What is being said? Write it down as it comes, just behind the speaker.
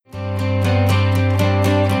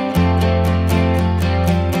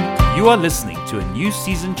You are listening to a New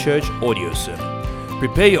Season Church audio sermon.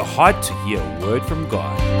 Prepare your heart to hear a word from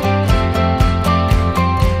God.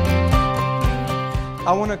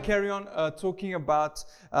 I want to carry on talking about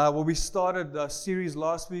what we started a series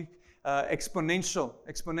last week, Exponential.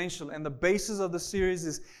 And the basis of the series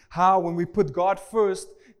is how when we put God first,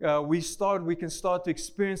 we can start to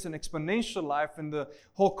experience an exponential life. And the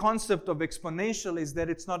whole concept of exponential is that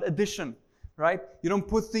it's not addition. Right? You don't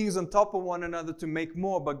put things on top of one another to make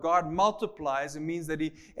more, but God multiplies. It means that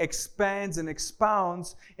He expands and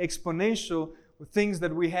expounds exponential things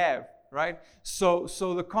that we have, right? So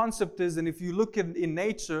the concept is, and if you look at in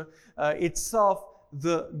nature itself,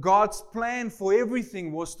 God's plan for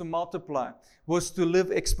everything was to multiply, was to live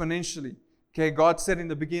exponentially. Okay, God said in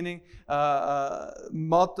the beginning,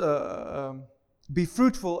 be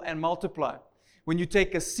fruitful and multiply. When you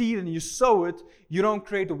take a seed and you sow it, you don't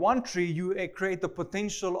create one tree, you create the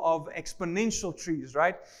potential of exponential trees,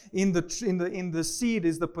 right? In the seed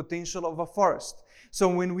is the potential of a forest. So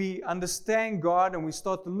when we understand God and we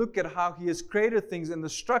start to look at how He has created things and the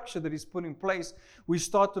structure that He's put in place, we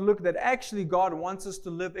start to look that actually God wants us to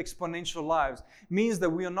live exponential lives. Means that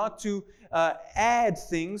we are not to add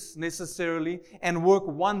things necessarily and work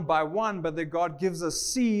one by one, but that God gives us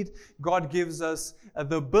seed, God gives us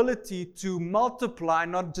the ability to multiply,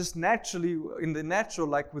 not just naturally in the natural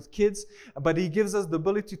like with kids, but He gives us the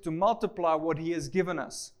ability to multiply what He has given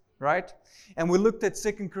us. Right? And we looked at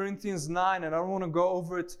 2 Corinthians 9, and I don't want to go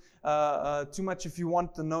over it too much. If you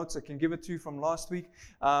want the notes, I can give it to you from last week.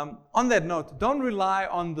 On that note, don't rely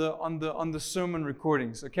on the sermon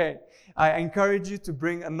recordings, okay? I encourage you to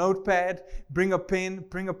bring a notepad, bring a pen,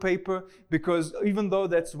 bring a paper, because even though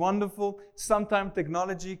that's wonderful, sometimes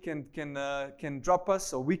technology can drop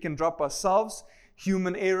us, or we can drop ourselves,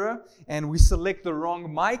 human error, and we select the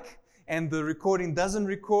wrong mic, and the recording doesn't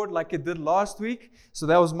record like it did last week. So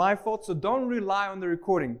that was my fault. So don't rely on the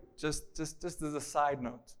recording, just as a side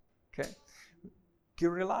note. Okay? You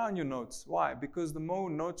rely on your notes. Why? Because the more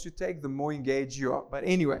notes you take, the more engaged you are. But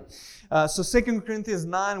anyway, so 2 Corinthians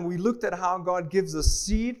 9, we looked at how God gives us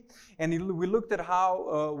seed. And we looked at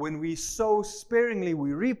how when we sow sparingly,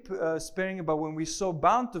 we reap sparingly, but when we sow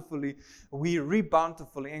bountifully, we reap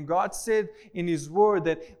bountifully. And God said in His Word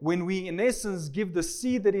that when we, in essence, give the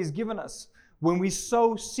seed that He's given us, when we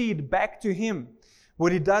sow seed back to Him,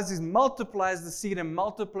 what He does is multiplies the seed and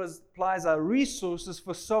multiplies our resources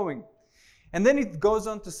for sowing. And then it goes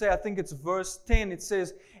on to say, I think it's verse 10, it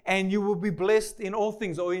says, and you will be blessed in all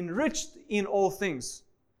things, or enriched in all things.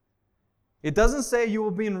 It doesn't say you will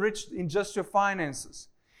be enriched in just your finances.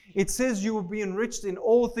 It says you will be enriched in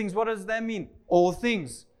all things. What does that mean? All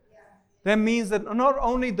things. Yeah. That means that not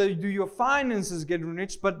only do your finances get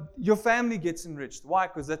enriched, but your family gets enriched. Why?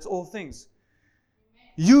 Because that's all things.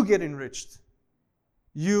 Amen. You get enriched.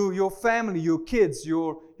 Your family, your kids,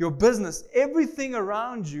 your business, everything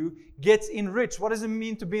around you gets enriched. What does it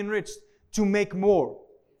mean to be enriched? To make more,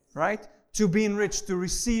 right? To be enriched, to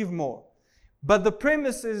receive more. But the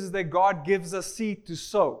premise is that God gives us seed to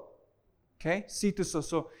sow. Okay, seed to sow.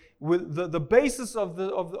 So, with the basis of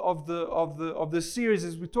the series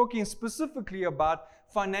is we're talking specifically about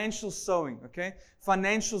financial sowing. Okay,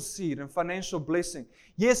 financial seed and financial blessing.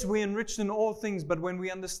 Yes, we're enriched in all things, but when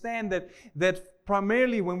we understand that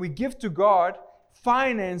primarily when we give to God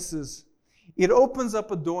finances, it opens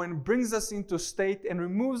up a door and brings us into a state and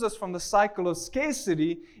removes us from the cycle of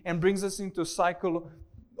scarcity and brings us into a cycle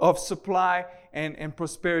of supply and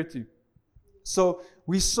prosperity. So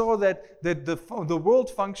we saw that the world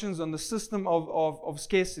functions on the system of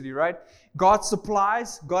scarcity, right? God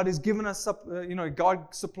supplies. God has given us, God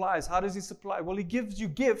supplies. How does He supply? Well, He gives you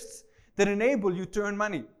gifts that enable you to earn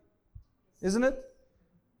money. Isn't it?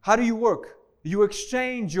 How do you work? You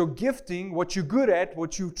exchange your gifting, what you're good at,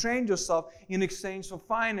 what you've trained yourself, in exchange for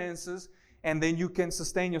finances, and then you can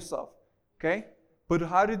sustain yourself. Okay? But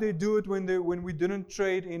how did they do it when we didn't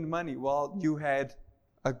trade in money? Well, you had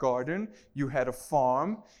a garden, you had a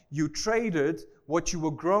farm, you traded what you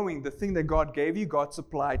were growing, the thing that God gave you. God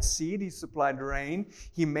supplied seed, He supplied rain,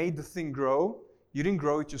 He made the thing grow. You didn't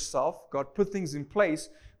grow it yourself. God put things in place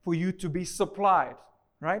for you to be supplied,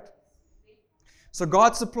 right? So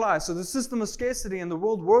God supplies. So the system of scarcity and the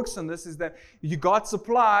world works on this is that God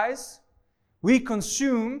supplies, we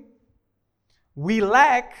consume, we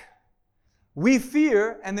lack, we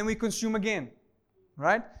fear, and then we consume again,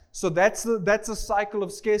 right? So that's a cycle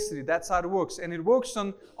of scarcity. That's how it works. And it works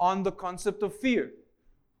on the concept of fear,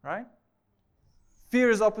 right? Fear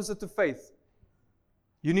is opposite to faith.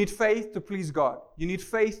 You need faith to please God. You need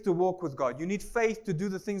faith to walk with God. You need faith to do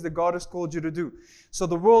the things that God has called you to do. So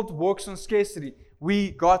the world works on scarcity.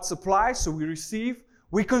 God supplies, so we receive.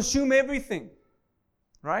 We consume everything,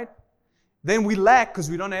 right? Then we lack because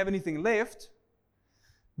we don't have anything left.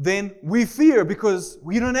 Then we fear because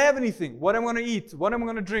we don't have anything. What am I going to eat? What am I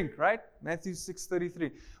going to drink, right? Matthew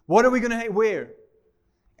 6:33. What are we going to wear?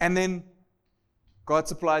 And then God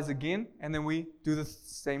supplies again, and then we do the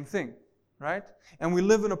same thing, right? And we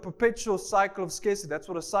live in a perpetual cycle of scarcity. That's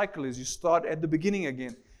what a cycle is. You start at the beginning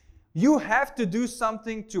again. You have to do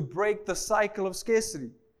something to break the cycle of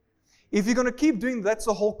scarcity. If you're going to keep doing that's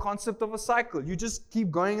the whole concept of a cycle. You just keep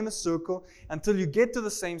going in a circle until you get to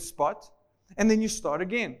the same spot, and then you start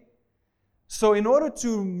again. So in order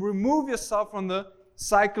to remove yourself from the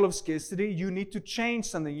cycle of scarcity, you need to change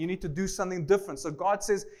something. You need to do something different. So God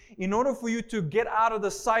says, in order for you to get out of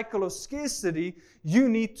the cycle of scarcity, you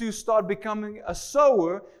need to start becoming a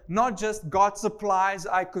sower, not just God supplies,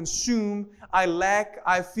 I consume, I lack,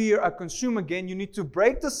 I fear, I consume again. You need to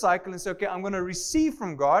break the cycle and say, okay, I'm going to receive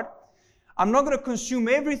from God. I'm not going to consume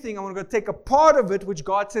everything. I'm going to take a part of it, which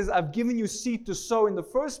God says, I've given you seed to sow in the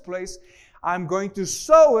first place. I'm going to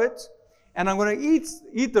sow it, and I'm going to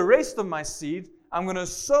eat the rest of my seed. I'm going to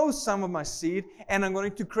sow some of my seed, and I'm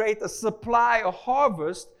going to create a supply, a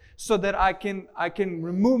harvest, so that I can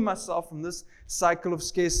remove myself from this cycle of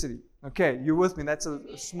scarcity. Okay, you're with me. That's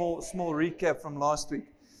a small recap from last week.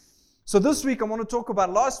 So this week I want to talk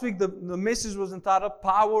about, last week the message was entitled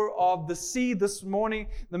Power of the Seed. This morning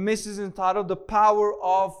the message is entitled The Power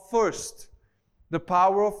of First. The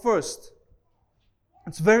Power of First.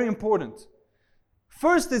 It's very important.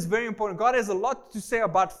 First is very important. God has a lot to say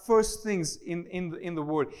about first things in the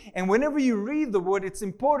Word. And whenever you read the Word, it's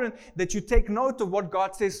important that you take note of what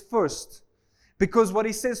God says first. Because what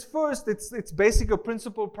He says first, it's basically a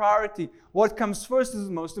principal priority. What comes first is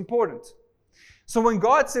the most important. So when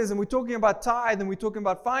God says, and we're talking about tithe and we're talking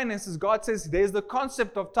about finances, God says there's the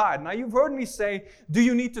concept of tithe. Now you've heard me say, do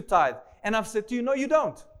you need to tithe? And I've said to you, no, you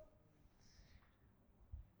don't.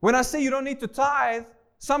 When I say you don't need to tithe,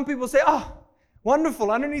 some people say, oh,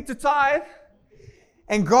 wonderful, I don't need to tithe.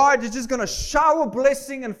 And God is just going to shower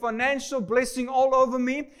blessing and financial blessing all over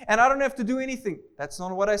me, and I don't have to do anything. That's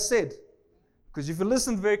not what I said. Because if you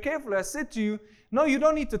listened very carefully, I said to you, no, you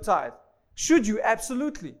don't need to tithe. Should you?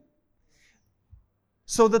 Absolutely.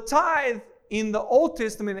 So the tithe in the Old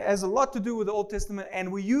Testament has a lot to do with the Old Testament,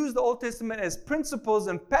 and we use the Old Testament as principles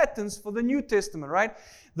and patterns for the New Testament, right?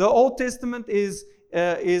 The Old Testament is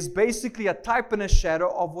basically a type and a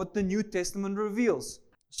shadow of what the New Testament reveals.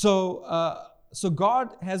 So God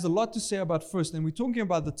has a lot to say about first, and we're talking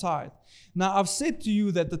about the tithe. Now, I've said to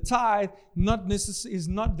you that the tithe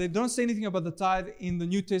they don't say anything about the tithe in the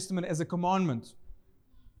New Testament as a commandment.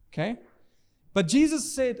 Okay? But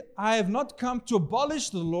Jesus said, I have not come to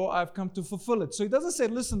abolish the law, I have come to fulfill it. So He doesn't say,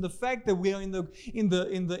 listen, the fact that we are in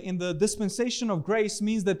the dispensation of grace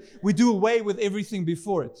means that we do away with everything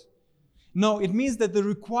before it. No, it means that the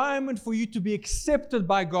requirement for you to be accepted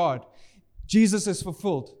by God, Jesus has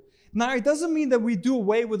fulfilled. Now, it doesn't mean that we do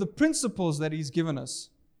away with the principles that He's given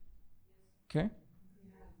us. Okay?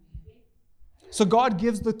 So God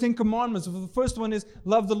gives the 10 commandments. The first one is,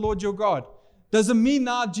 love the Lord your God. Doesn't mean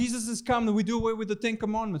now Jesus has come and we do away with the 10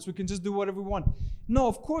 commandments. We can just do whatever we want. No,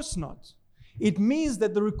 of course not. It means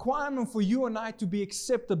that the requirement for you and I to be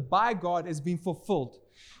accepted by God has been fulfilled.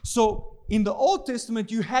 So, in the Old Testament,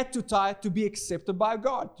 you had to tithe to be accepted by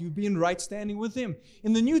God. You'd be in right standing with Him.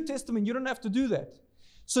 In the New Testament, you don't have to do that.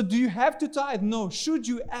 So do you have to tithe? No. Should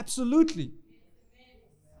you? Absolutely.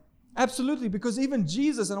 Absolutely. Because even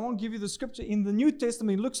Jesus, and I won't give you the scripture, in the New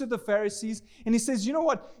Testament, He looks at the Pharisees and He says, you know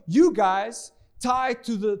what? You guys tithe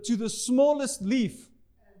to the smallest leaf.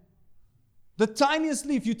 The tiniest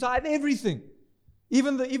leaf. You tithe everything.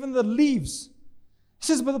 Even the leaves. He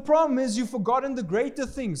says, but the problem is you've forgotten the greater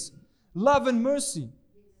things. Love and mercy.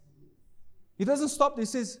 He doesn't stop there. He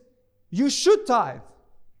says, you should tithe.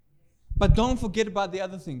 But don't forget about the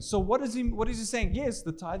other things. So what is he saying? Yes,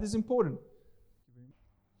 the tithe is important.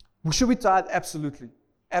 Should we tithe? Absolutely.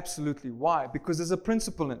 Absolutely. Why? Because there's a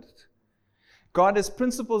principle in it. God has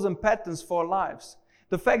principles and patterns for our lives.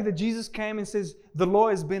 The fact that Jesus came and says the law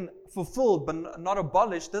has been fulfilled but not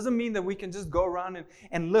abolished doesn't mean that we can just go around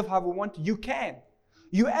and live how we want to. You can.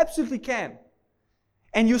 You absolutely can.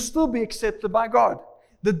 And you'll still be accepted by God.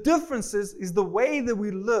 The difference is the way that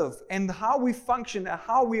we live and how we function and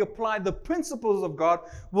how we apply the principles of God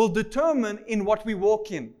will determine in what we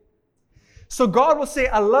walk in. So God will say,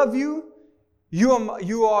 I love you. You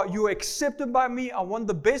are accepted by me. I want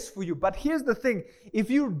the best for you. But here's the thing. If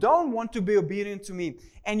you don't want to be obedient to me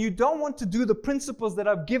and you don't want to do the principles that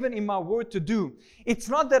I've given in my word to do, it's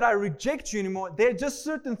not that I reject you anymore. There are just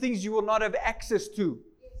certain things you will not have access to.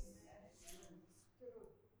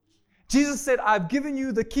 Jesus said, I've given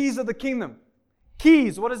you the keys of the kingdom.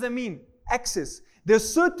 Keys, what does that mean? Access. There's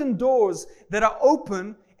certain doors that are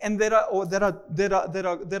open and that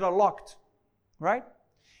are locked. Right?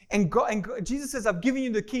 And Jesus says, I've given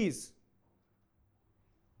you the keys.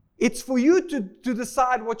 It's for you to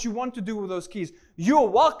decide what you want to do with those keys. You're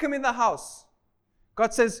welcome in the house.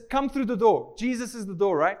 God says, come through the door. Jesus is the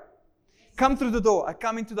door, right? Come through the door. I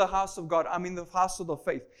come into the house of God. I'm in the house of the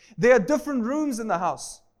faith. There are different rooms in the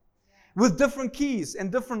house with different keys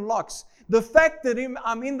and different locks. The fact that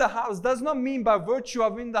I'm in the house does not mean by virtue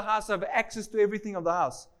of in the house I have access to everything of the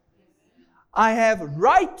house. I have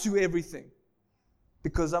right to everything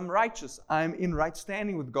because I'm righteous. I'm in right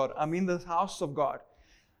standing with God. I'm in the house of God.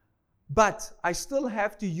 But I still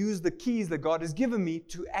have to use the keys that God has given me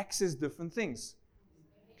to access different things.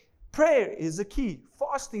 Prayer is a key.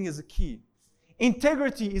 Fasting is a key.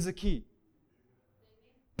 Integrity is a key.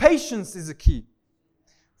 Patience is a key.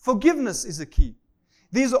 Forgiveness is a key.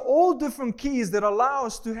 These are all different keys that allow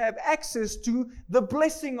us to have access to the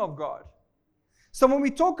blessing of God. So when we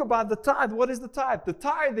talk about the tithe, what is the tithe? The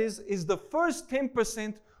tithe is the first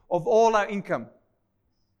 10% of all our income.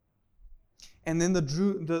 And then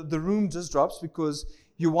the room just drops because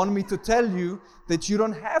you want me to tell you that you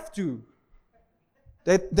don't have to.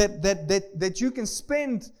 That you can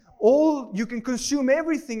spend all, you can consume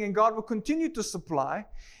everything and God will continue to supply.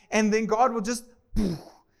 And then God will just,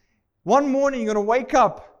 one morning you're going to wake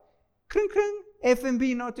up, kring, kring,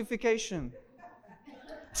 FNB notification.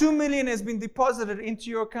 2 million has been deposited into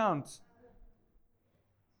your account.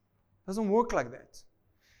 Doesn't work like that.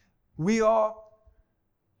 We are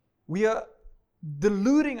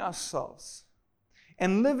deluding ourselves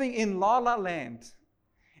and living in la la land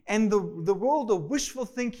and the world of wishful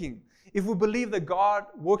thinking. If we believe that God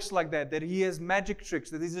works like that He has magic tricks,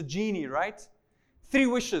 that He's a genie, right? 3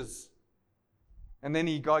 wishes. And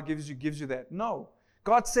then God gives you that. No.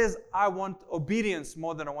 God says, I want obedience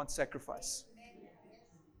more than I want sacrifice.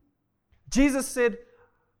 Jesus said,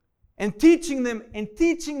 and teaching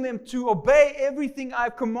them to obey everything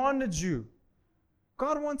I've commanded you.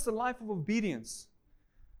 God wants a life of obedience.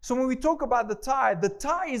 So when we talk about the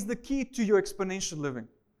tithe is the key to your exponential living.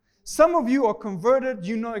 Some of you are converted,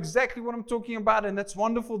 you know exactly what I'm talking about, and that's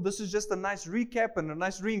wonderful. This is just a nice recap and a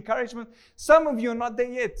nice re-encouragement. Some of you are not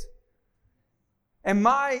there yet. And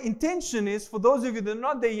my intention is, for those of you that are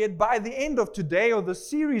not there yet, by the end of today or the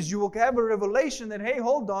series, you will have a revelation that, hey,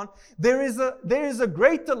 hold on, there is a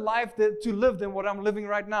greater life to live than what I'm living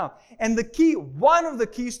right now. And the key, one of the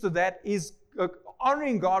keys to that is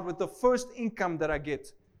honoring God with the first income that I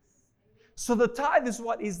get. So the tithe is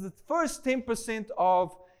what is the first 10%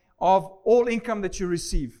 of all income that you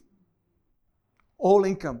receive. All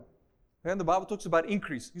income. And the Bible talks about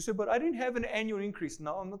increase. You say, but I didn't have an annual increase.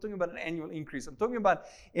 No, I'm not talking about an annual increase. I'm talking about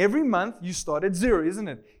every month you start at 0, isn't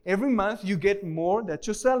it? Every month you get more. That's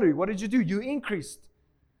your salary. What did you do? You increased.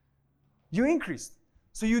 You increased.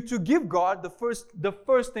 So you to give God the first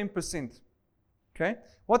 10%. Okay?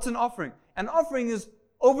 What's an offering? An offering is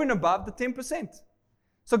over and above the 10%.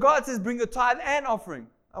 So God says, bring a tithe and offering.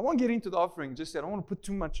 I won't get into the offering just yet. I don't want to put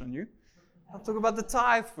too much on you. I'll talk about the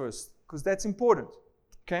tithe first, because that's important.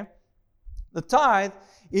 Okay? The tithe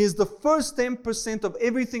is the first 10% of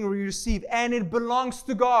everything we receive, and it belongs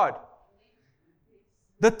to God.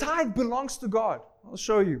 The tithe belongs to God. I'll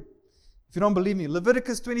show you. If you don't believe me,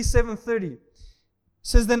 Leviticus 27:30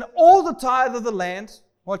 says, then all the tithe of the land,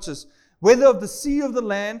 watch this, whether of the seed of the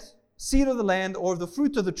land, or of the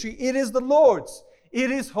fruit of the tree, it is the Lord's.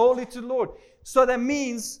 It is holy to the Lord. So that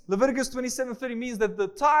means, Leviticus 27:30 means that the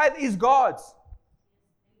tithe is God's.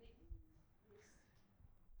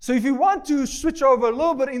 So if you want to switch over a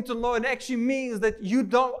little bit into law, it actually means that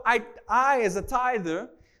I as a tither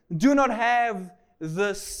do not have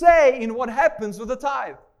the say in what happens with the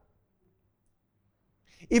tithe.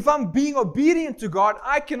 If I'm being obedient to God,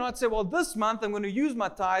 I cannot say, well, this month I'm going to use my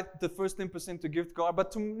tithe, the first 10% to give to God,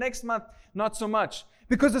 but next month, not so much,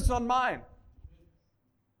 because it's not mine.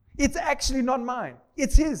 It's actually not mine.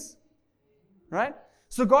 It's His. Right?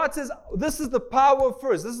 So God says, this is the power of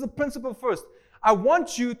first. This is the principle first. I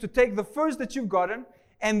want you to take the first that you've gotten,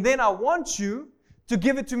 and then I want you to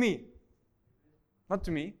give it to me. Not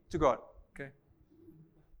to me, to God. Okay?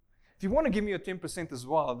 If you want to give me your 10% as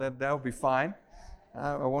well, that will be fine.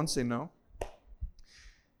 I won't say no.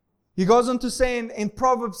 He goes on to say in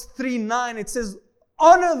Proverbs 3:9, it says,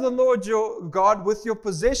 honor the Lord your God with your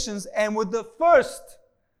possessions and with the first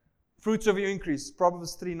fruits of your increase.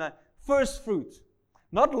 Proverbs 3:9. First fruit.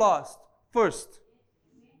 Not last. First.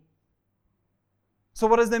 So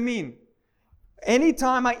what does that mean?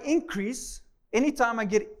 Anytime I increase, Anytime I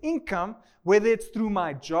get income, whether it's through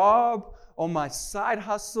my job or my side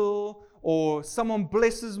hustle or someone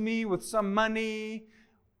blesses me with some money,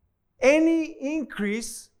 any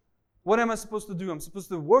increase, what am I supposed to do? I'm supposed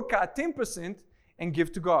to work out 10% and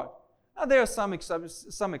give to God. Now, there are some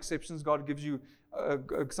exceptions. God gives you,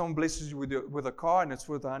 someone blesses you with a car and it's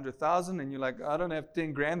worth 100,000 and you're like, I don't have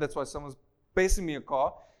 10 grand. That's why someone's basing me a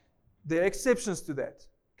car. There are exceptions to that.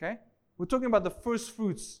 Okay? We're talking about the first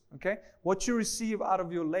fruits. Okay? What you receive out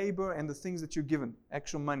of your labor and the things that you're given,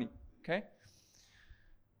 actual money. Okay?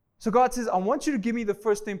 So God says, I want you to give me the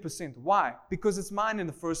first 10%. Why? Because it's mine in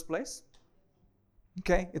the first place.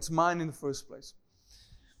 Okay? It's mine in the first place.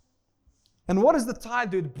 And what does the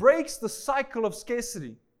tithe do? It breaks the cycle of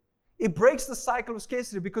scarcity. It breaks the cycle of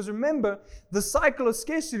scarcity because remember, the cycle of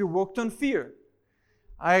scarcity worked on fear.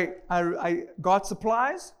 God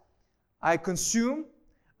supplies, I consume,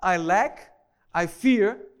 I lack, I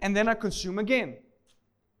fear, and then I consume again.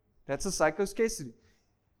 That's a cycle of scarcity.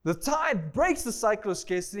 The tithe breaks the cycle of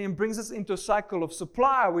scarcity and brings us into a cycle of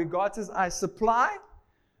supply where God says, I supply,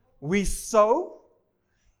 we sow,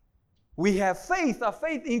 we have faith, our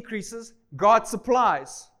faith increases, God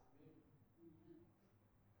supplies.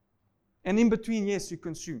 And in between, yes, you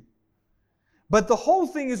consume. But the whole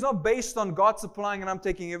thing is not based on God supplying and I'm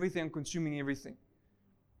taking everything and consuming everything.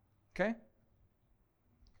 Okay?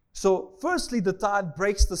 So, firstly, the tithe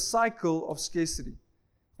breaks the cycle of scarcity.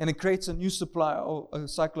 And it creates a new supply, or a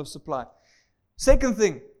cycle of supply. Second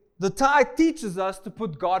thing, the tithe teaches us to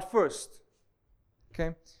put God first.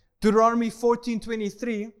 Okay? Deuteronomy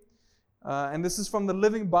 14:23, and this is from the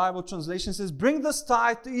Living Bible translation, says, bring this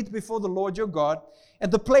tithe to eat before the Lord your God at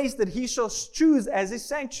the place that He shall choose as His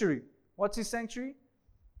sanctuary. What's His sanctuary?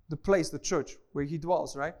 The place, the church, where He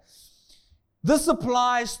dwells, right? This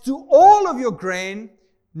applies to all of your grain,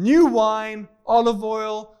 new wine, olive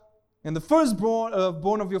oil, and the firstborn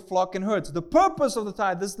born of your flock and herds. The purpose of the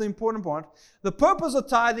tithe, this is the important part. The purpose of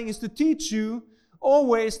tithing is to teach you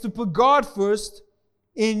always to put God first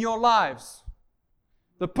in your lives.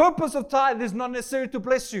 The purpose of tithe is not necessarily to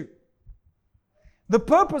bless you. The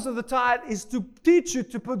purpose of the tithe is to teach you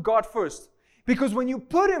to put God first. Because when you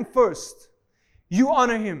put Him first, you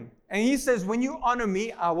honor Him. And He says, when you honor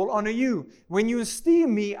me, I will honor you. When you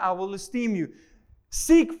esteem me, I will esteem you.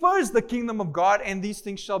 Seek first the kingdom of God, and these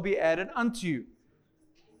things shall be added unto you.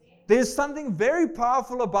 There's something very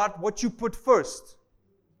powerful about what you put first.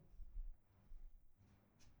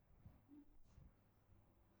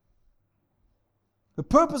 The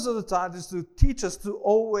purpose of the tithe is to teach us to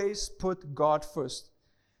always put God first.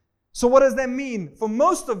 So what does that mean? For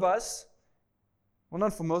most of us, well,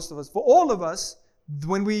 not for most of us, for all of us,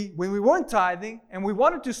 when we weren't tithing and we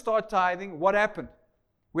wanted to start tithing, what happened?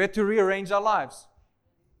 We had to rearrange our lives.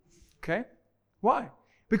 Okay? Why?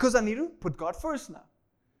 Because I need to put God first now.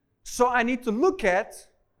 So I need to look at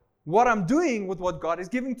what I'm doing with what God is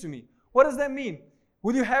giving to me. What does that mean?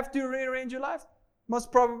 Will you have to rearrange your life?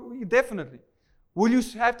 Most probably, definitely. Will you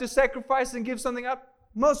have to sacrifice and give something up?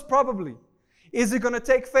 Most probably. Is it going to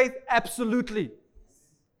take faith? Absolutely.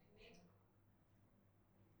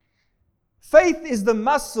 Faith is the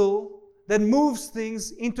muscle that moves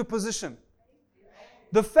things into position.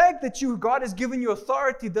 The fact that God has given you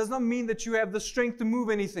authority does not mean that you have the strength to move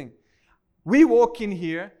anything. We walk in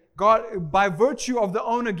here, God, by virtue of the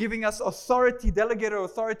owner giving us authority, delegated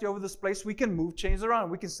authority over this place, we can move chains around.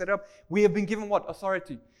 We can set up. We have been given what?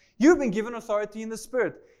 Authority. You've been given authority in the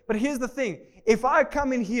Spirit. But here's the thing. If I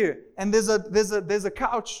come in here and there's a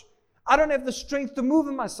couch, I don't have the strength to move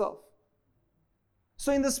in myself.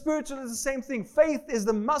 So in the spiritual, it's the same thing. Faith is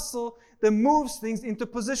the muscle that moves things into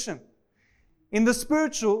position. In the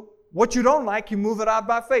spiritual, what you don't like, you move it out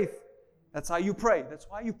by faith. That's how you pray. That's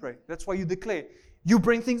why you pray. That's why you declare. You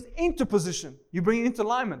bring things into position. You bring it into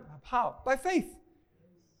alignment. How? By faith.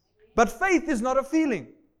 But faith is not a feeling.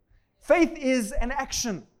 Faith is an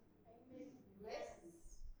action.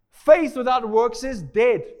 Faith without works is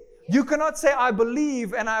dead. You cannot say, I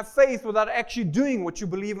believe and I have faith without actually doing what you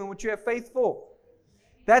believe and what you have faith for.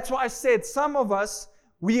 That's why I said some of us,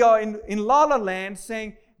 we are in la la land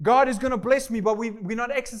saying, God is going to bless me, but we're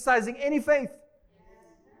not exercising any faith.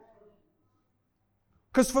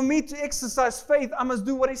 Because for me to exercise faith, I must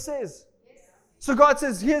do what He says. So God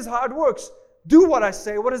says, here's how it works. Do what I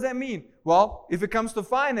say. What does that mean? Well, if it comes to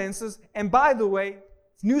finances, and by the way,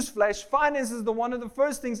 newsflash, finance is one of the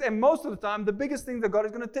first things, and most of the time, the biggest thing that God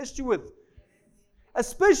is going to test you with.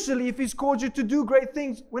 Especially if He's called you to do great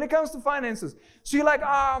things when it comes to finances. So you're like,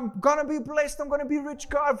 I'm going to be blessed, I'm going to be rich,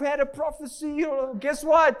 God, I've had a prophecy. Or guess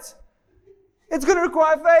what? It's going to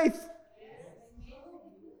require faith.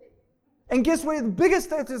 And guess where the biggest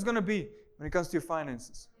test is going to be? when it comes to your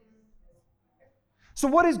finances. So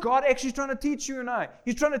what is God actually trying to teach you and I?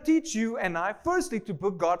 He's trying to teach you and I, firstly, to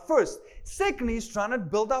put God first. Secondly, He's trying to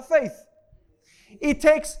build our faith. It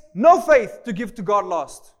takes no faith to give to God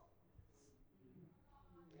last.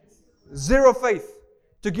 Zero faith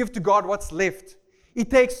to give to God what's left. It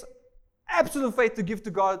takes absolute faith to give to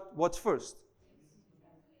God what's first.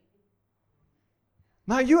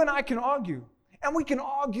 Now you and I can argue. And we can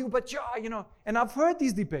argue, but and I've heard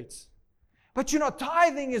these debates. But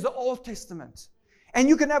tithing is the Old Testament. And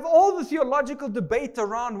you can have all the theological debate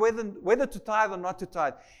around whether to tithe or not to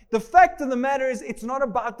tithe. The fact of the matter is, it's not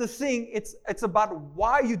about the thing, it's about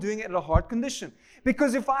why you're doing it in a heart condition.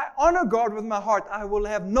 Because if I honor God with my heart, I will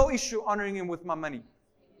have no issue honoring Him with my money.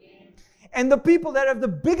 And the people that have the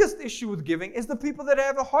biggest issue with giving is the people that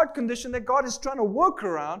have a heart condition that God is trying to work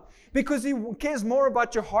around, because He cares more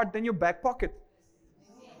about your heart than your back pocket.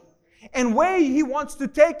 And where He wants to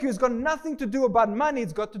take you has got nothing to do about money,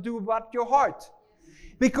 it's got to do about your heart.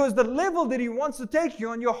 Because the level that He wants to take you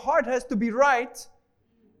on, your heart has to be right,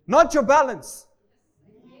 not your balance.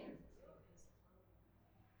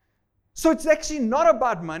 So it's actually not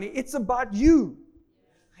about money, it's about you.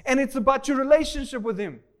 And it's about your relationship with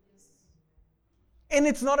Him. And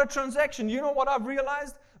it's not a transaction. You know what I've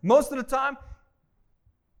realized? Most of the time,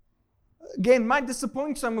 again, might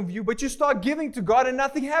disappoint some of you, but you start giving to God and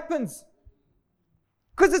nothing happens.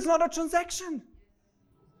 Because it's not a transaction.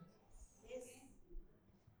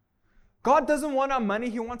 God doesn't want our money,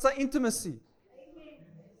 He wants our intimacy.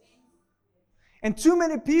 And too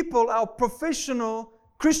many people are professional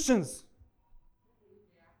Christians.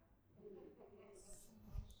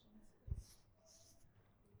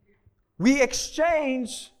 We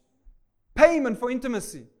exchange payment for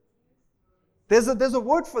intimacy. There's a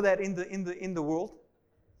word for that in the world.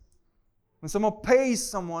 When someone pays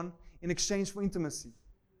someone in exchange for intimacy.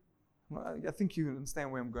 I think you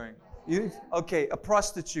understand where I'm going. Okay, a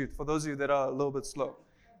prostitute, for those of you that are a little bit slow.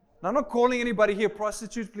 Now, I'm not calling anybody here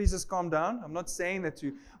prostitute. Please just calm down. I'm not saying that to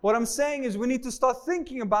you. What I'm saying is we need to start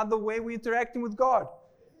thinking about the way we're interacting with God.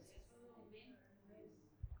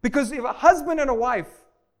 Because if a husband and a wife,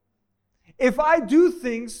 if I do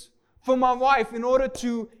things for my wife in order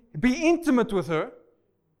to be intimate with her,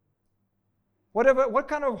 what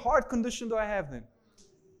kind of heart condition do I have then?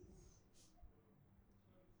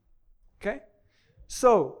 Okay?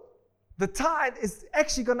 So, the tithe is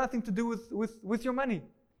actually got nothing to do with your money.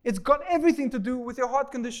 It's got everything to do with your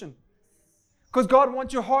heart condition. Because God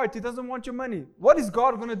wants your heart. He doesn't want your money. What is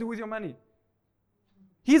God going to do with your money?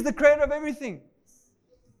 He's the creator of everything.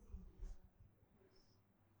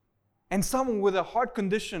 And someone with a heart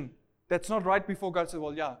condition that's not right before God says,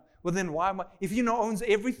 well, then why am I, if He now owns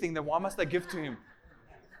everything, then why must I give to Him?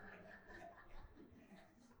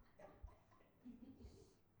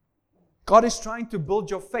 God is trying to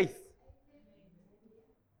build your faith.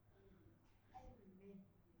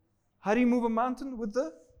 How do you move a mountain? With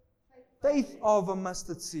the faith of a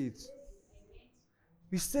mustard seed.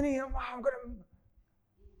 We're sitting here, wow, I'm going to...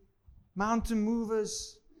 Mountain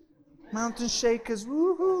movers, mountain shakers,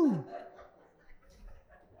 woohoo!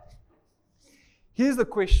 Here's the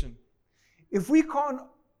question. If we can't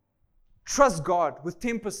trust God with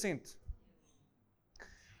 10%,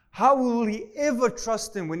 how will we ever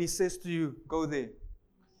trust Him when He says to you, go there,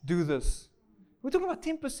 do this? We're talking about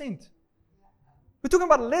 10%. We're talking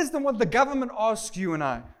about less than what the government asks you and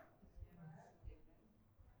I.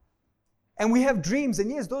 And we have dreams,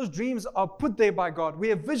 and yes, those dreams are put there by God. We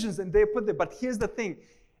have visions and they're put there. But here's the thing.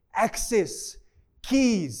 Access,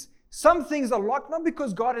 keys. Some things are locked not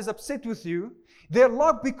because God is upset with you. They're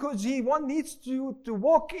locked because One needs to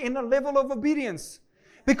walk in a level of obedience.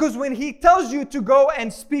 Because when He tells you to go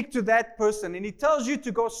and speak to that person, and He tells you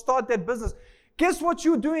to go start that business, guess what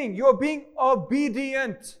you're doing? You're being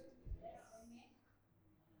obedient.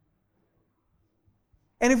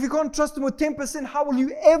 And if you can't trust Him with 10%, how will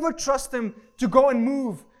you ever trust Him to go and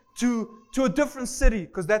move to a different city?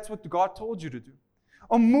 Because that's what God told you to do.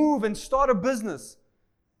 Or move and start a business.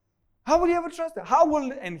 How will you ever trust Him?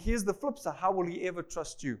 And here's the flip side, how will He ever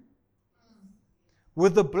trust you?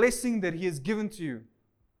 With the blessing that He has given to you.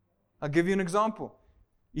 I'll give you an example.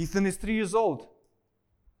 Ethan is 3 years old.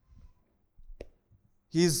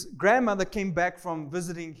 His grandmother came back from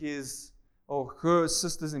visiting her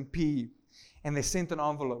sisters in PE. And they sent an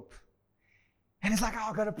envelope. And he's like,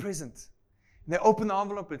 I got a present. And they open the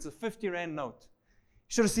envelope. It's a 50 Rand note. You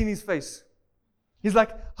should have seen his face. He's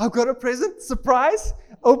like, I've got a present. Surprise.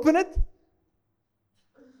 Open it.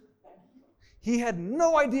 He had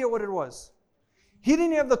no idea what it was. He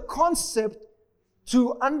didn't have the concept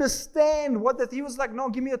to understand what that. He was like, no,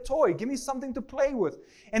 give me a toy. Give me something to play with.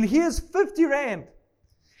 And here's 50 rand.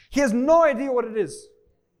 He has no idea what it is.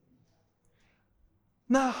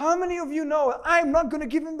 Now, how many of you know I'm not going to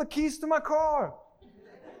give him the keys to my car?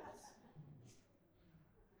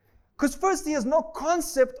 Because first, he has no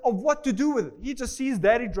concept of what to do with it. He just sees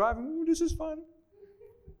daddy driving. Oh, this is fun.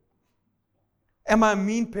 Am I a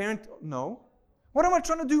mean parent? No. What am I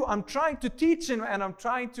trying to do? I'm trying to teach him, and I'm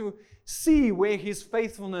trying to see where his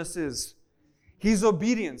faithfulness is, his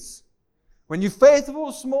obedience. When you're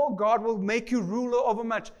faithful small, God will make you ruler over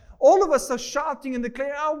much. All of us are shouting and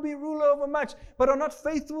declaring, I'll be ruler over much, but are not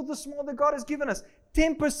faithful with the small that God has given us.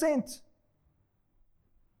 10%.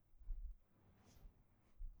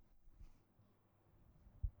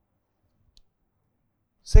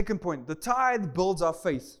 Second point, the tithe builds our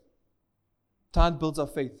faith. Tithe builds our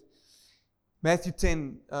faith.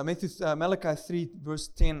 Malachi 3, verse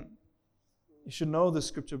 10. You should know the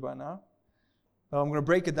scripture by now. But I'm going to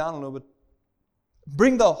break it down a little bit.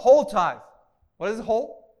 Bring the whole tithe. What is the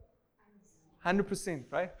whole? 100%,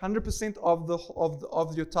 right? 100%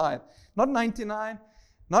 of your tithe. Not 99,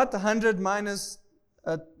 not 100 minus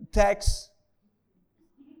tax.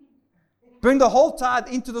 Bring the whole tithe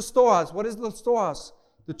into the storehouse. What is the storehouse?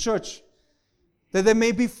 The church. That there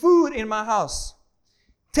may be food in my house.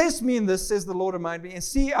 Test me in this, says the Lord Almighty, and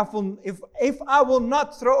see if I will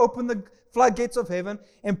not throw open the floodgates of heaven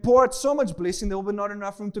and pour out so much blessing, there will be not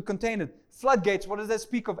enough room to contain it. Floodgates, what does that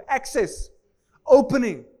speak of? Access.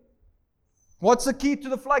 Opening. What's the key to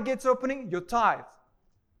the floodgates opening? Your tithe.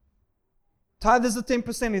 Tithe is the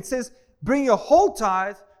 10%. It says, bring your whole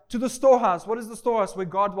tithe to the storehouse. What is the storehouse? Where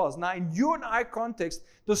God dwells. Now, in you and I context,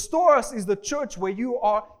 the storehouse is the church where you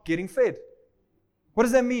are getting fed. What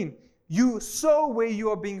does that mean? You sow where you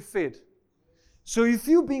are being fed. So if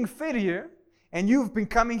you're being fed here, and you've been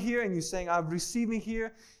coming here and you're saying, I'm receiving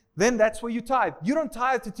here, then that's where you tithe. You don't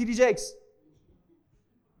tithe to TD Jakes.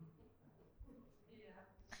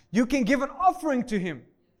 You can give an offering to Him.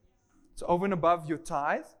 It's over and above your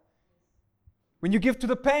tithe. When you give to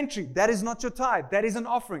the pantry, that is not your tithe. That is an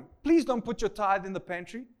offering. Please don't put your tithe in the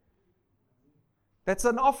pantry. That's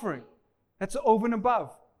an offering. That's over and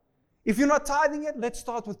above. If you're not tithing yet, let's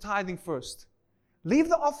start with tithing first. Leave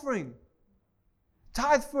the offering.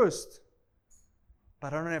 Tithe first.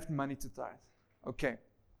 But I don't have money to tithe. Okay.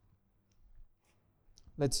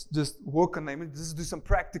 Let's just work on them. Let's do some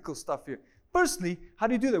practical stuff here. Firstly, how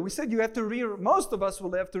do you do that? We said you have to most of us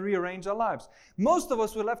will have to rearrange our lives. Most of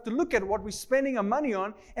us will have to look at what we're spending our money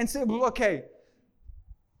on and say, well, okay,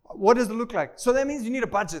 what does it look like? So that means you need a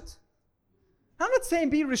budget. I'm not saying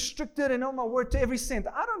be restricted and oh my word to every cent.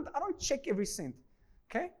 I don't check every cent.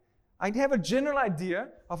 Okay? I have a general idea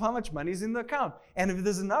of how much money is in the account. And if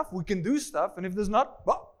there's enough, we can do stuff. And if there's not,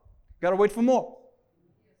 well, gotta wait for more.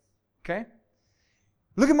 Okay?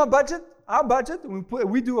 Look at my budget. Our budget.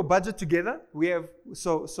 We do a budget together. We have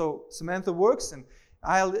so Samantha works and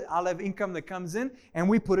I'll have income that comes in and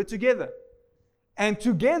we put it together. And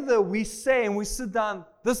together we say and we sit down,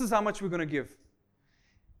 this is how much we're going to give.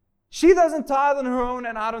 She doesn't tithe on her own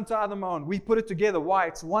and I don't tithe on my own. We put it together. Why?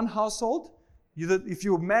 It's one household. If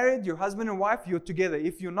you're married, you're husband and wife, you're together.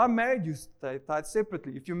 If you're not married, you tithe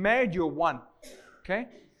separately. If you're married, you're one. Okay?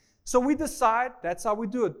 So we decide, that's how we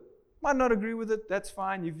do it. Might not agree with it, that's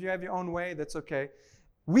fine. If you have your own way, that's okay.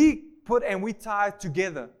 We put and we tithe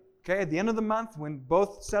together. Okay? At the end of the month, when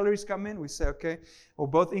both salaries come in, we say, okay, or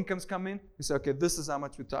both incomes come in, we say, okay, this is how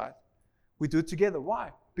much we tithe. We do it together.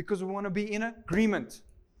 Why? Because we want to be in agreement.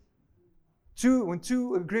 When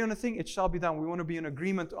two agree on a thing, it shall be done. We want to be in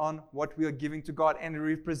agreement on what we are giving to God. And it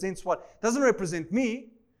represents what? Doesn't represent me.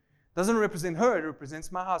 Doesn't represent her. It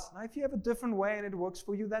represents my house. Now, if you have a different way and it works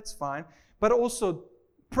for you, that's fine. But also,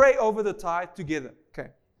 pray over the tithe together. Okay.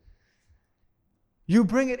 You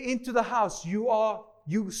bring it into the house.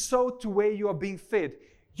 You sow to where you are being fed.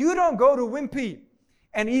 You don't go to Wimpy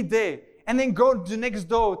and eat there. And then go to next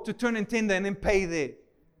door to turn and tender and then pay there.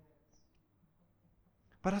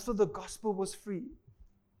 But I thought the gospel was free.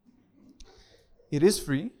 It is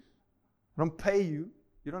free. I don't pay you.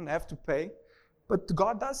 You don't have to pay. But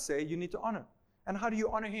God does say you need to honor. And how do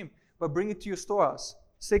you honor Him? By bringing it to your storehouse.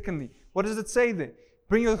 Secondly, what does it say there?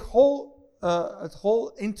 Bring a whole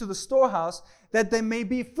into the storehouse that there may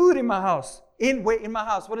be food in my house. In my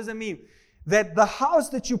house. What does it mean? That the house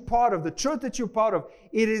that you're part of, the church that you're part of,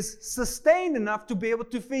 it is sustained enough to be able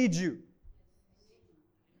to feed you.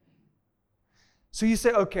 So you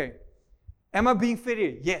say, okay, am I being fed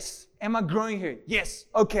here? Yes. Am I growing here? Yes.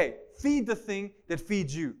 Okay, feed the thing that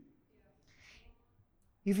feeds you.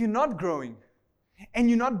 If you're not growing and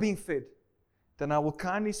you're not being fed, then I will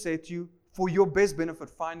kindly say to you, for your best benefit,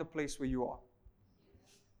 find a place where you are.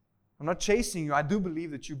 I'm not chasing you. I do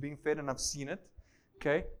believe that you're being fed, and I've seen it.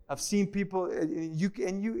 Okay, I've seen people,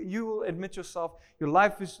 you will admit yourself, your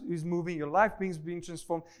life is moving, your life being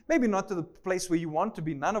transformed. Maybe not to the place where you want to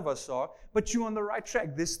be, none of us are, but you're on the right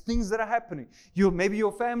track. There's things that are happening. Maybe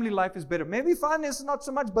your family life is better. Maybe finances not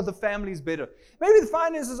so much, but the family is better. Maybe the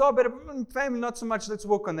finances are better, but family not so much. Let's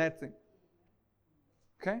work on that thing.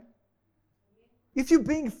 Okay? If you're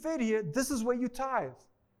being fed here, this is where you tithe.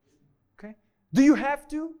 Okay? Do you have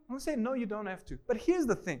to? I'm going to say, no, you don't have to. But here's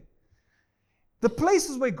the thing. The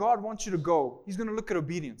places where God wants you to go, He's going to look at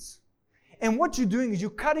obedience. And what you're doing is you're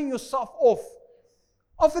cutting yourself off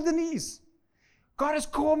at the knees. God has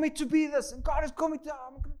called me to be this, and God has called me to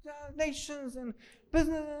nations and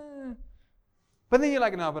business. But then you're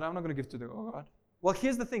like, no, but I'm not going to give to the God. Well,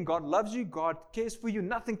 here's the thing. God loves you. God cares for you.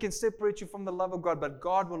 Nothing can separate you from the love of God. But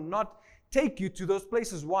God will not take you to those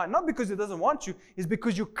places. Why? Not because He doesn't want you. It's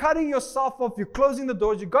because you're cutting yourself off. You're closing the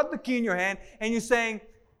doors. You got the key in your hand, and you're saying,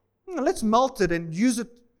 let's melt it and use it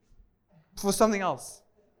for something else.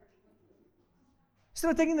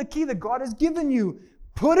 Instead of taking the key that God has given you,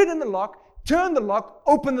 put it in the lock, turn the lock,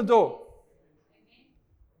 open the door.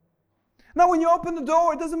 Now, when you open the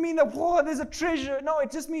door, it doesn't mean that, whoa, there's a treasure. No, it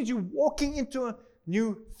just means you're walking into a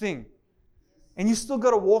new thing. And you still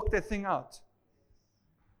got to walk that thing out.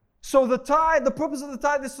 So the purpose of the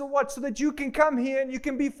tithe is so what? So that you can come here and you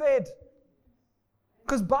can be fed.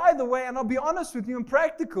 Because by the way, and I'll be honest with you and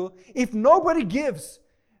practical, if nobody gives,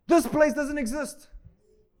 this place doesn't exist.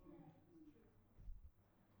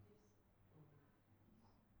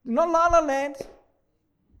 Not La La Land.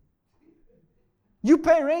 You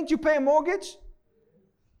pay rent, you pay a mortgage.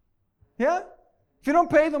 Yeah? If you don't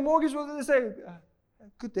pay the mortgage, what do they say?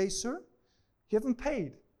 Good day, sir. You haven't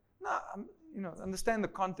paid. No, understand the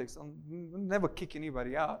context. I'll never kick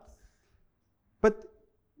anybody out. But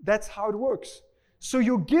that's how it works. So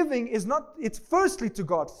your giving is not, it's firstly to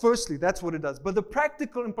God. Firstly, that's what it does. But the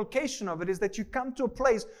practical implication of it is that you come to a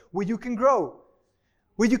place where you can grow,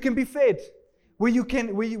 where you can be fed, where you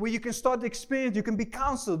can start to experience, you can be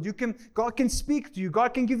counseled, God can speak to you,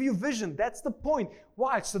 God can give you vision. That's the point.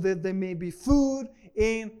 Why? So that there may be food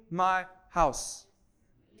in my house.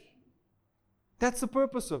 That's the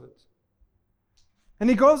purpose of it. And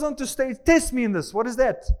He goes on to state, test me in this. What is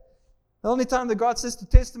that? The only time that God says to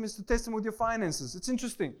test Him is to test Him with your finances. It's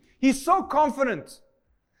interesting. He's so confident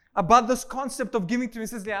about this concept of giving to Him. He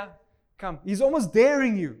says, yeah, come. He's almost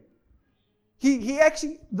daring you.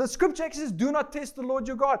 The scripture actually says, do not test the Lord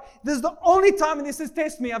your God. This is the only time when He says,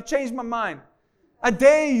 test me. I've changed my mind. I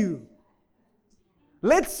dare you.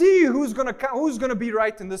 Let's see who's going to be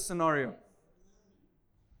right in this scenario.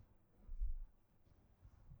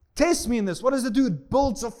 Test me in this. What does it do? It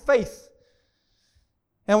builds up faith.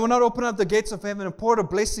 And will not open up the gates of heaven and pour a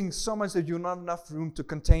blessing so much that you have not enough room to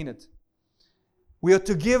contain it. We are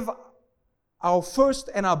to give our first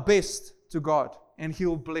and our best to God, and He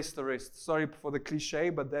will bless the rest. Sorry for the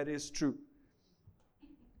cliche, but that is true.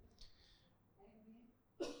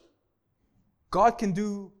 God can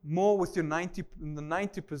do more with your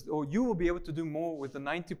 90%, or you will be able to do more with the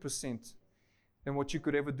 90% than what you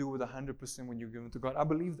could ever do with 100% when you give it to God. I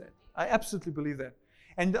believe that. I absolutely believe that.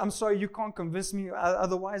 And I'm sorry, you can't convince me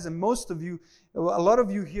otherwise. And most of you, a lot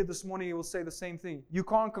of you here this morning, will say the same thing. You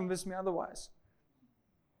can't convince me otherwise.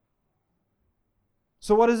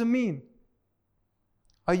 So what does it mean?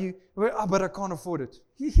 But I can't afford it.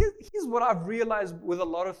 Here's what I've realized with a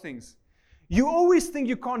lot of things. You always think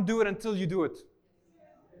you can't do it until you do it.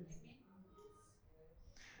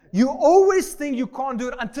 You always think you can't do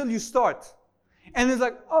it until you start. And it's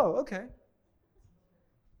like, oh, okay.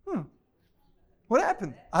 What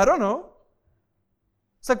happened? I don't know.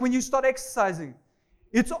 It's like when you start exercising.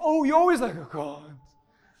 You're always like, oh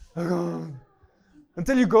God.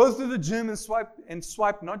 Until you go through the gym and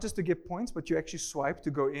swipe, not just to get points, but you actually swipe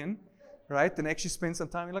to go in, right? And actually spend some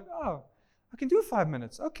time. You're like, oh, I can do 5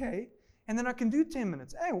 minutes. Okay. And then I can do 10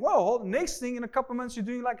 minutes. Hey, well, next thing in a couple months, you're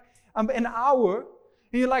doing like an hour.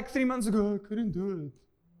 And you're like 3 months ago, I couldn't do it.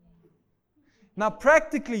 Now,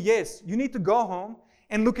 practically, yes, you need to go home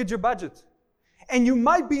and look at your budget. And you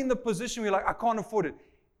might be in the position where you're like, I can't afford it.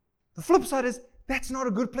 The flip side is, that's not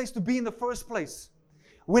a good place to be in the first place.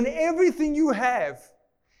 When everything you have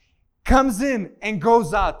comes in and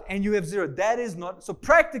goes out and you have zero, that is not, so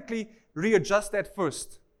practically readjust that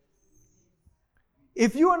first.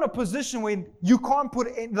 If you're in a position where you can't put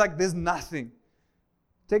in, like there's nothing,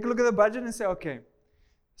 take a look at the budget and say, okay,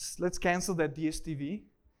 let's cancel that DSTV.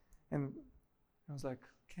 And I was like,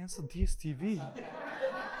 cancel DSTV?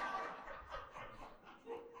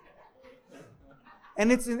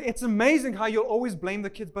 And it's amazing how you'll always blame the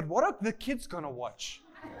kids. But what are the kids going to watch?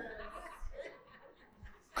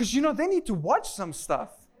 Because, they need to watch some stuff.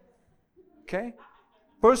 Okay?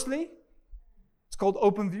 Firstly, it's called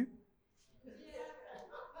OpenView.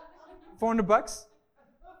 $400.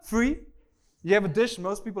 Free. You have a dish.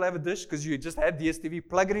 Most people have a dish because you just have DSTV.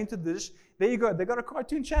 Plug it into the dish. There you go. They got a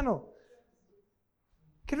cartoon channel.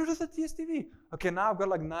 Get rid of the DSTV. Okay, now I've got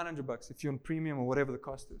like $900 if you're on premium or whatever the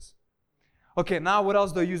cost is. Okay, now what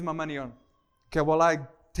else do I use my money on? Okay, well, I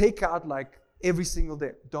take out like every single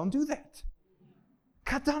day. Don't do that.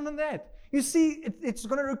 Cut down on that. You see, it's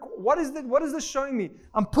going to what is this showing me?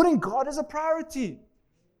 I'm putting God as a priority.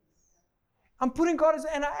 I'm putting God as,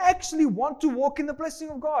 and I actually want to walk in the blessing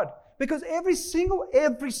of God. Because every single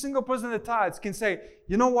person that tithes can say,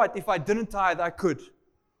 you know what, if I didn't tithe, I could.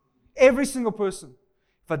 Every single person.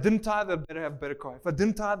 If I didn't tithe, I'd better have a better car. If I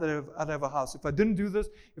didn't tithe, I'd have a house. If I didn't do this,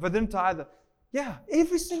 if I didn't tithe, yeah,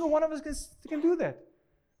 every single one of us can do that.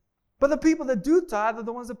 But the people that do tithe are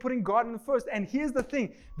the ones that are putting God in the first. And here's the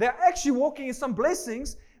thing. They're actually walking in some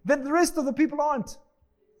blessings that the rest of the people aren't.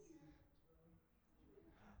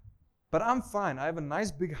 But I'm fine. I have a nice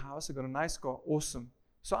big house. I got a nice car. Awesome.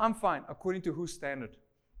 So I'm fine. According to whose standard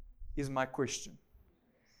is my question.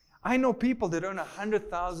 I know people that earn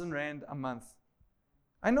 100,000 Rand a month.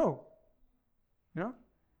 I know.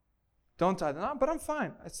 Don't tithe. No, but I'm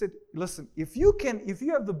fine. I said, listen, if you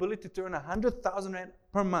have the ability to earn 100,000 Rand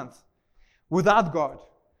per month without God,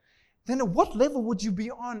 then at what level would you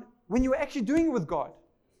be on when you're actually doing it with God?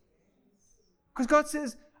 Because God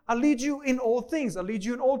says, I'll lead you in all things. I'll lead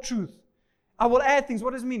you in all truth. I will add things.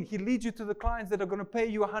 What does it mean? He leads you to the clients that are going to pay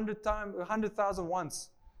you 100,000 once.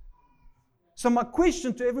 So my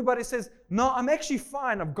question to everybody says, no, I'm actually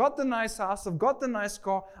fine. I've got the nice house. I've got the nice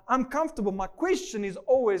car. I'm comfortable. My question is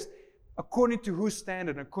always, according to whose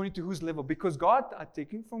standard, according to whose level. Because God are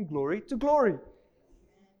taking from glory to glory.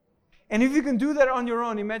 And if you can do that on your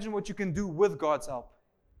own, imagine what you can do with God's help.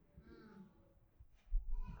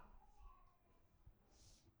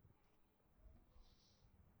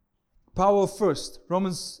 Power of first.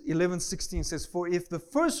 Romans 11:16 says, for if the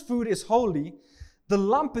first fruit is holy, the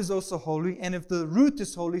lump is also holy, and if the root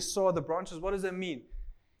is holy, so are the branches. What does that mean?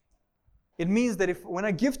 It means that when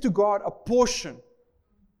I give to God a portion,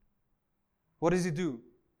 what does He do?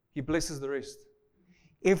 He blesses the rest.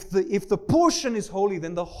 If the portion is holy,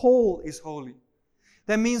 then the whole is holy.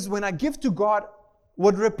 That means when I give to God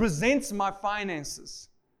what represents my finances,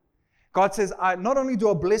 God says, not only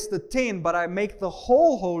do I bless the 10, but I make the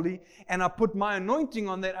whole holy, and I put my anointing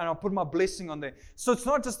on that, and I put my blessing on there. So it's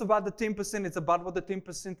not just about the 10%, it's about what the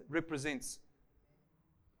 10% represents.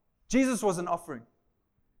 Jesus was an offering.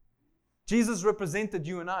 Jesus represented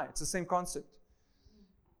you and I. It's the same concept.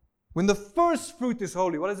 When the first fruit is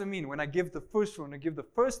holy, what does it mean? When I give the first fruit, when I give the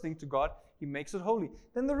first thing to God, He makes it holy.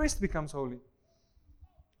 Then the rest becomes holy.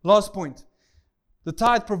 Last point. The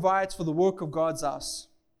tithe provides for the work of God's house.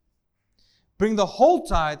 Bring the whole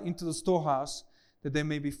tithe into the storehouse, that there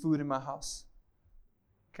may be food in my house.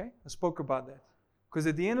 Okay? I spoke about that. Because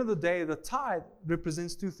at the end of the day, the tithe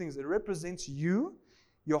represents two things. It represents you,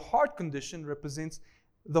 your heart condition represents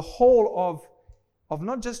the whole of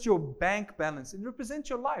not just your bank balance. It represents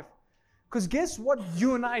your life. Because guess what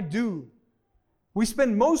you and I do? We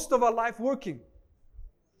spend most of our life working.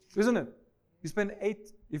 Isn't it? You spend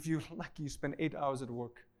if you're lucky, you spend 8 hours at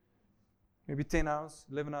work. Maybe 10 hours,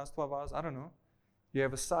 11 hours, 12 hours, I don't know. You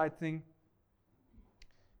have a side thing.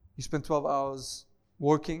 You spend 12 hours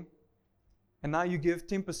working. And now you give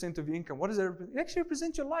 10% of your income. What does that represent? It actually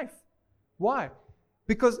represents your life. Why?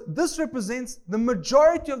 Because this represents the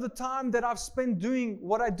majority of the time that I've spent doing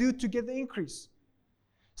what I do to get the increase.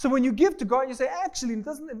 So when you give to God, you say, actually, it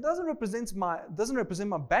doesn't represent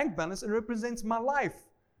my bank balance, it represents my life.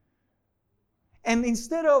 And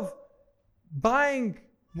instead of buying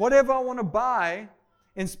whatever I want to buy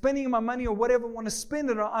and spending my money on whatever I want to spend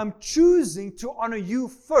it on, I'm choosing to honor you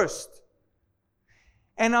first.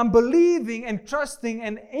 And I'm believing and trusting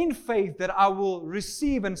and in faith that I will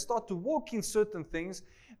receive and start to walk in certain things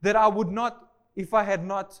that I would not if I had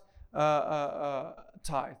not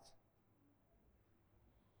tithed.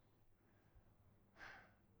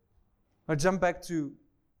 I jump back to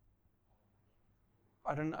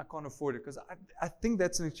I can't afford it because I think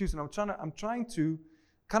that's an excuse, and I'm trying to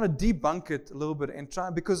kind of debunk it a little bit and try,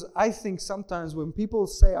 because I think sometimes when people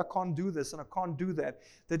say I can't do this and I can't do that,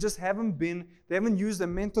 they haven't used their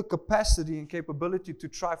mental capacity and capability to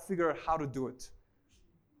try to figure out how to do it.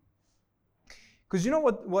 Because you know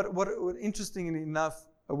what interesting enough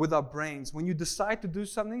with our brains, when you decide to do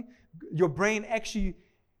something, your brain actually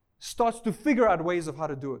starts to figure out ways of how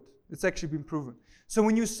to do it. It's actually been proven. So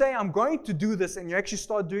when you say, I'm going to do this, and you actually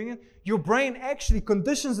start doing it, your brain actually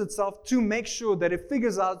conditions itself to make sure that it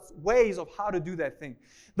figures out ways of how to do that thing.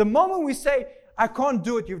 The moment we say, I can't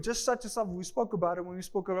do it, you've just shut yourself. We spoke about it when we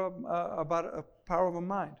spoke about a power of a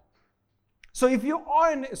mind. So if you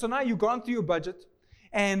are so now you've gone through your budget,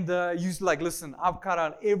 and you're like, listen, I've cut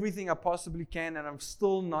out everything I possibly can, and I'm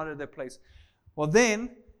still not at that place. Well,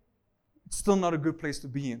 then, it's still not a good place to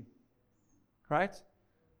be in. Right?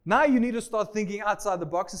 Now you need to start thinking outside the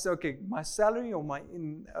box and say, okay, my salary or my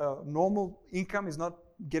normal income is not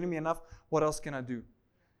getting me enough. What else can I do?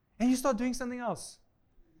 And you start doing something else.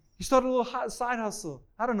 You start a little side hustle.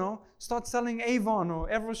 I don't know. Start selling Avon or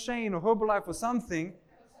Evershane or Herbalife or something.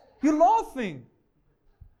 You're laughing.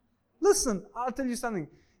 Listen, I'll tell you something.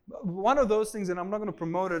 One of those things, and I'm not going to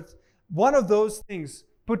promote it, one of those things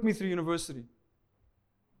put me through university.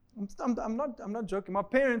 I'm not joking. My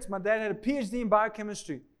dad had a PhD in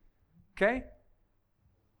biochemistry. Okay?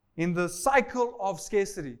 In the cycle of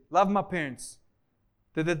scarcity. Love my parents.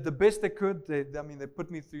 They did the best they could. They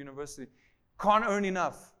put me through university. Can't earn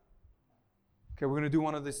enough. Okay, we're going to do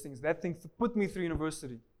one of these things. That thing put me through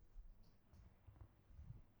university.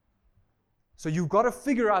 So you've got to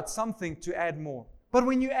figure out something to add more. But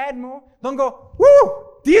when you add more, don't go,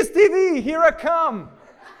 woo, DSTV, here I come.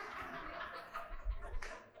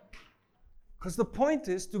 Because the point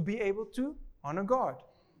is to be able to honor God.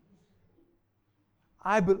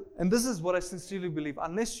 And this is what I sincerely believe.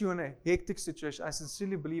 Unless you're in a hectic situation, I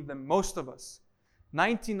sincerely believe that most of us,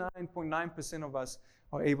 99.9% of us,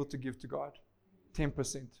 are able to give to God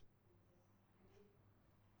 10%.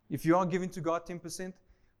 If you are giving to God 10%,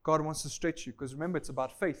 God wants to stretch you. Because remember, it's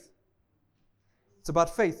about faith. It's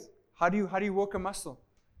about faith. How do you work a muscle?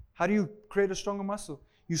 How do you create a stronger muscle?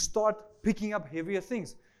 You start picking up heavier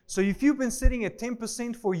things. So if you've been sitting at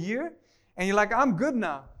 10% for a year, and you're like, I'm good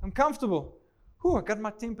now, I'm comfortable. I got my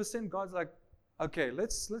 10%. God's like, okay,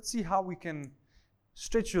 let's see how we can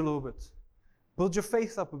stretch you a little bit. Build your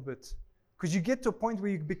faith up a bit. Because you get to a point where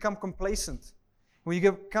you become complacent. When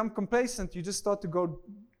you become complacent, you just start to go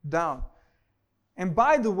down. And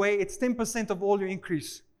by the way, it's 10% of all your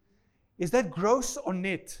increase. Is that gross or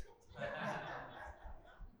net?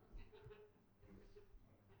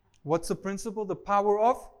 What's the principle? The power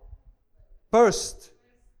of first.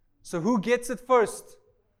 So who gets it first?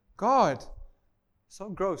 God. So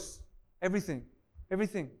gross. Everything.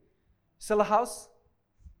 Sell a house.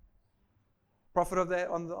 Profit of that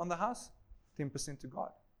on the house? 10% to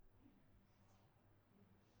God.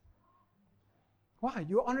 Why?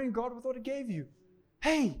 You're honoring God with what He gave you.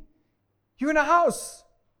 Hey, you're in a house.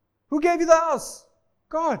 Who gave you the house?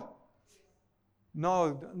 God.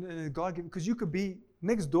 No, God gave, because you could be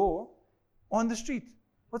next door on the street.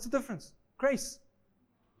 What's the difference? Grace.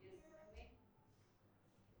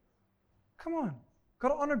 Come on. Got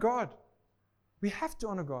to honor God. We have to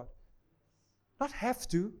honor God. Not have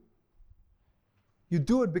to. You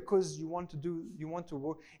do it because you want to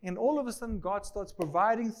work. And all of a sudden, God starts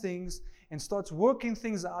providing things and starts working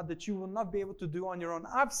things out that you will not be able to do on your own.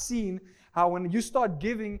 I've seen how when you start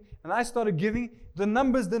giving, and I started giving, the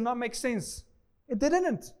numbers did not make sense. It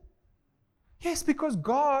didn't. Yes, because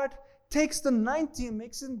God takes the 90 and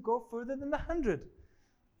makes it go further than the 100.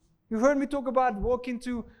 You've heard me talk about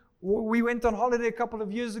we went on holiday a couple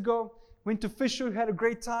of years ago. Went to Fisher, had a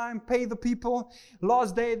great time, paid the people.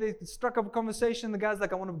 Last day, they struck up a conversation. The guy's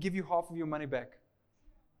like, I want to give you half of your money back.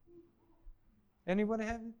 Anybody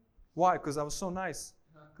have it? Why? Because I was so nice.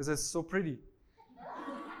 Because it's so pretty.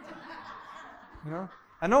 You know?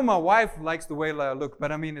 I know my wife likes the way I look,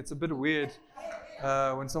 but I mean, it's a bit weird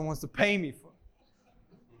when someone wants to pay me for.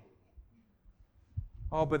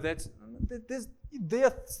 Oh, but there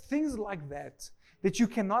are things like that you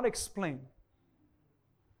cannot explain.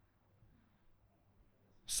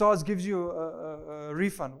 SARS gives you a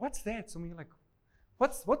refund. What's that? Some of you are like,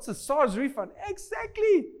 what's a SARS refund?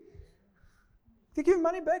 Exactly. They give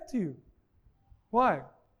money back to you. Why?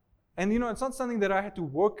 And it's not something that I had to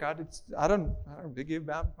work out. I don't give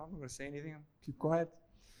back. I'm not going to say anything. Keep quiet.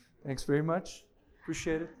 Thanks very much.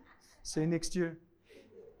 Appreciate it. See you next year.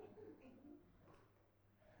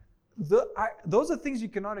 Those are things you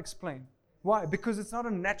cannot explain. Why? Because it's not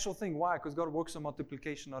a natural thing. Why? Because God works on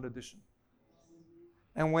multiplication, not addition.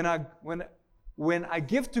 And when I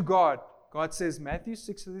give to God, God says, Matthew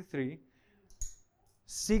 6:33,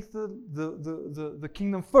 seek the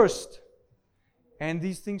kingdom first, and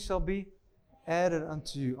these things shall be added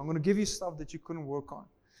unto you. I'm going to give you stuff that you couldn't work on.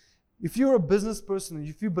 If you're a business person,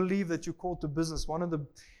 if you believe that you're called to business,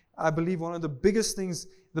 I believe one of the biggest things,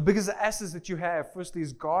 the biggest assets that you have, firstly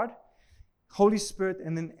is God. Holy Spirit,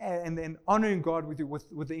 and then honoring God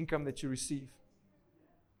with the income that you receive.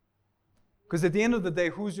 Because at the end of the day,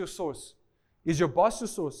 who's your source? Is your boss your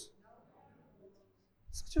source?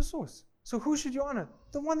 It's not your source. So who should you honor?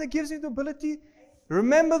 The one that gives you the ability.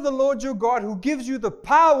 Remember the Lord your God who gives you the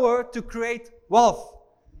power to create wealth.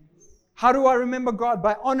 How do I remember God?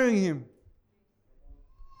 By honoring Him.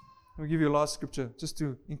 I'll give you a last scripture just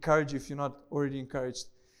to encourage you if you're not already encouraged.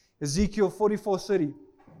 Ezekiel 44:30.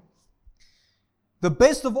 The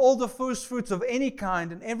best of all the first fruits of any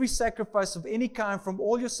kind and every sacrifice of any kind from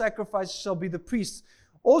all your sacrifices shall be the priest's.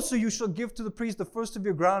 Also you shall give to the priest the first of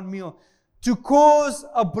your ground meal to cause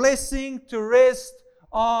a blessing to rest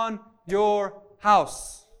on your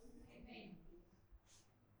house.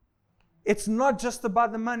 It's not just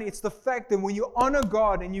about the money. It's the fact that when you honor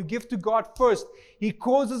God and you give to God first, He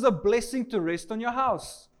causes a blessing to rest on your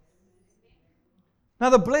house.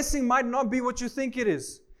 Now the blessing might not be what you think it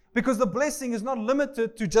is. Because the blessing is not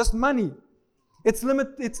limited to just money. It's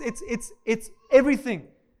everything.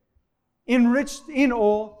 Enriched in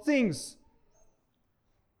all things.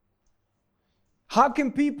 How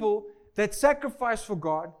can people that sacrifice for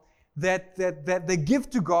God, that they give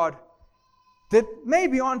to God, that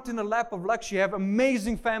maybe aren't in a lap of luxury, have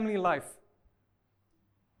amazing family life?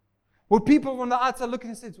 Where people from the outside looking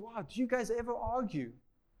and say, wow, do you guys ever argue?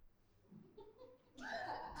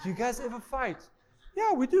 Do you guys ever fight?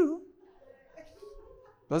 Yeah, we do.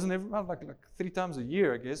 Doesn't everyone, like 3 times a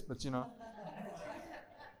year, I guess, but I'm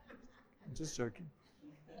just joking.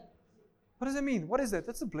 What does that mean? What is that?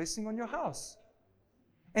 That's a blessing on your house.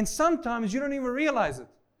 And sometimes you don't even realize it.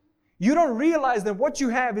 You don't realize that what you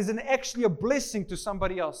have is actually a blessing to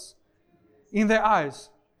somebody else in their eyes.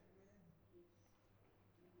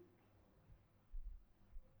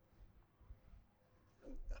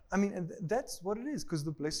 I mean, that's what it is, because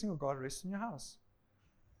the blessing of God rests in your house.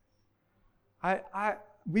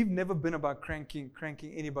 We've never been about cranking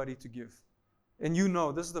anybody to give. And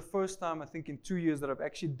this is the first time, I think, in 2 years that I've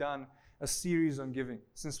actually done a series on giving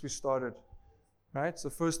since we started. Right? It's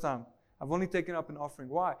the first time. I've only taken up an offering.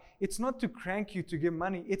 Why? It's not to crank you to give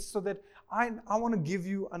money. It's so that I want to give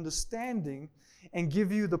you understanding and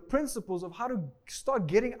give you the principles of how to start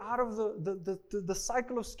getting out of the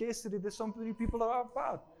cycle of scarcity that so many people are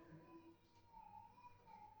about.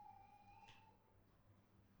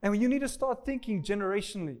 And you need to start thinking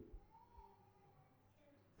generationally.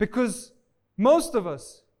 Because most of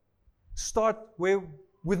us start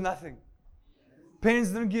with nothing. Parents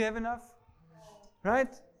didn't give enough.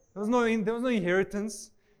 Right? There was no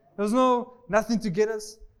inheritance. There was nothing to get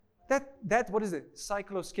us. That what is it?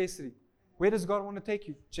 Cycle of scarcity. Where does God want to take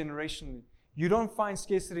you? Generationally. You don't find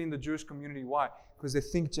scarcity in the Jewish community. Why? Because they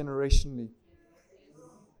think generationally.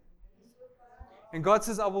 And God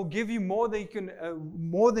says, I will give you more than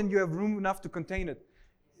you have room enough to contain it.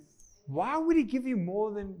 Why would He give you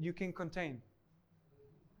more than you can contain?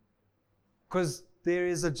 Because there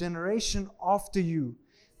is a generation after you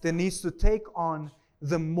that needs to take on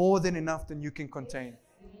the more than enough than you can contain.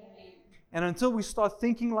 And until we start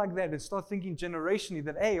thinking like that and start thinking generationally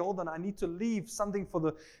that, hey, hold on, I need to leave something for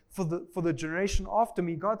the generation after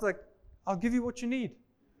me, God's like, I'll give you what you need.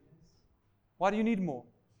 Why do you need more?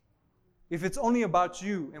 If it's only about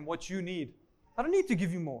you and what you need, I don't need to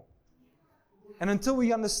give you more. And until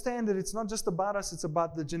we understand that it's not just about us, it's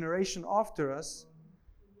about the generation after us,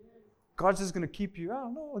 God's just going to keep you. Oh,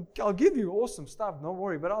 no, I'll give you awesome stuff, don't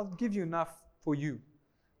worry, but I'll give you enough for you,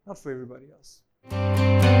 not for everybody else.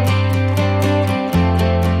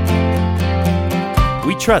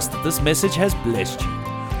 We trust that this message has blessed you.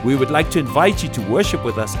 We would like to invite you to worship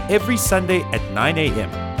with us every Sunday at 9 a.m.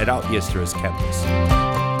 at our Easter's campus.